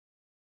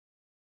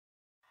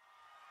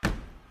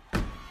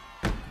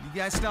You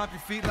guys stomp your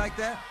feet like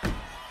that?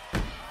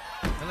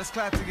 And let's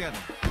clap together.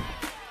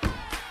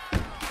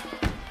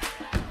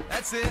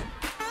 That's it.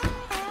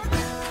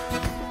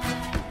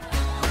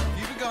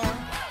 Keep it going.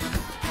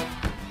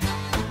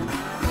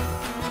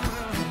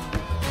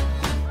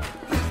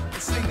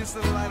 Let's sing this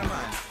little light of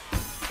mine.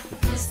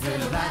 This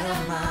little light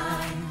of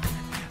mine,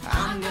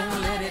 I'm gonna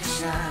let it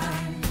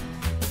shine.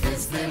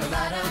 This little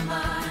light of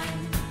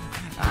mine,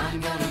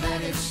 I'm gonna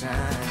let it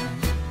shine.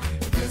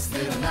 This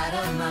little light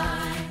of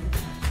mine,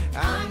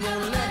 I'm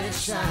gonna let it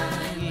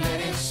shine. Let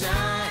it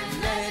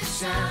shine, let it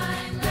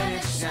shine, let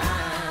it shine.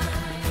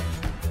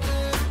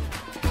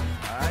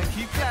 All right,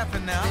 keep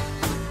clapping now.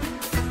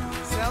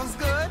 Sounds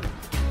good?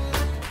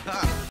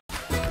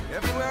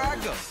 Everywhere I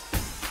go.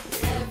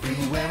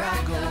 Everywhere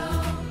I go,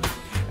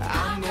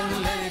 I'm gonna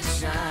let it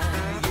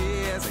shine.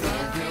 Yes,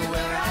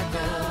 Everywhere I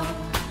go,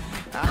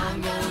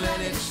 I'm gonna let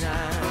it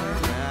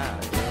shine.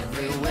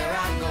 Everywhere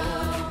I go,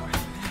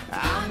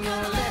 I'm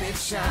gonna let it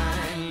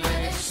shine.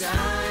 Let it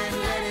shine,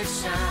 let it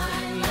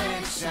shine,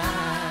 let it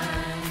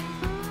shine.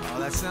 Oh,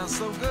 that sounds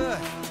so good.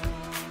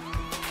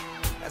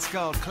 That's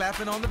called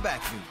clapping on the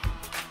back feet.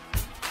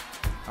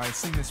 All right,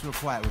 sing this real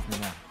quiet with me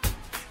now.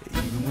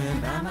 Even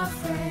when I'm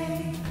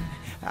afraid,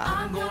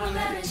 I'm gonna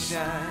let it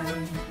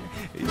shine.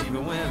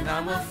 Even when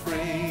I'm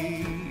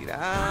afraid,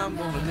 I'm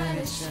gonna let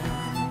it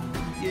shine.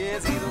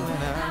 Yes, even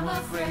when I'm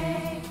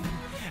afraid,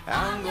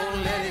 I'm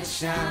gonna let it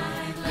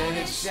shine. Let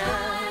it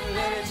shine,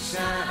 let it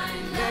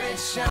shine, let it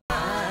shine.